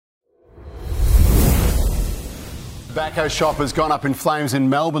Tobacco shop has gone up in flames in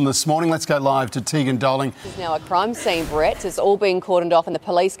Melbourne this morning. Let's go live to Tegan Dolling. This is now a crime scene, Brett. It's all been cordoned off and the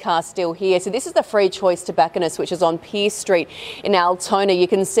police car's still here. So this is the Free Choice Tobacconist, which is on Pierce Street in Altona. You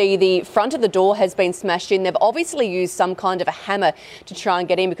can see the front of the door has been smashed in. They've obviously used some kind of a hammer to try and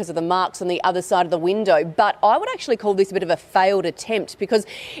get in because of the marks on the other side of the window. But I would actually call this a bit of a failed attempt because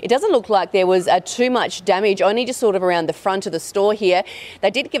it doesn't look like there was too much damage, only just sort of around the front of the store here.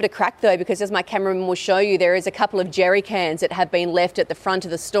 They did give it a crack though, because as my cameraman will show you, there is a couple of jerry cans that have been left at the front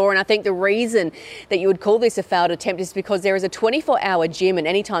of the store. And I think the reason that you would call this a failed attempt is because there is a 24-hour gym and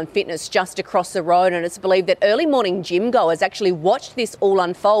Anytime Fitness just across the road, and it's believed that early morning gym goers actually watched this all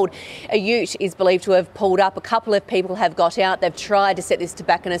unfold. A ute is believed to have pulled up. A couple of people have got out. They've tried to set this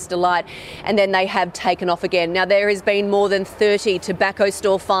tobacconist alight and then they have taken off again. Now, there has been more than 30 tobacco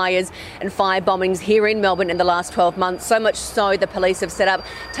store fires and fire bombings here in Melbourne in the last 12 months. So much so the police have set up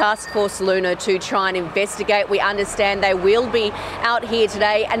Task Force Luna to try and investigate. We understand they will be out here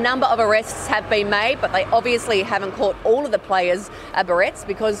today. A number of arrests have been made, but they obviously haven't caught all of the players' barrettes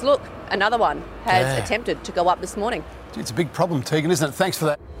because, look, another one has attempted to go up this morning. It's a big problem, Tegan, isn't it? Thanks for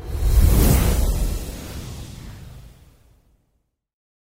that.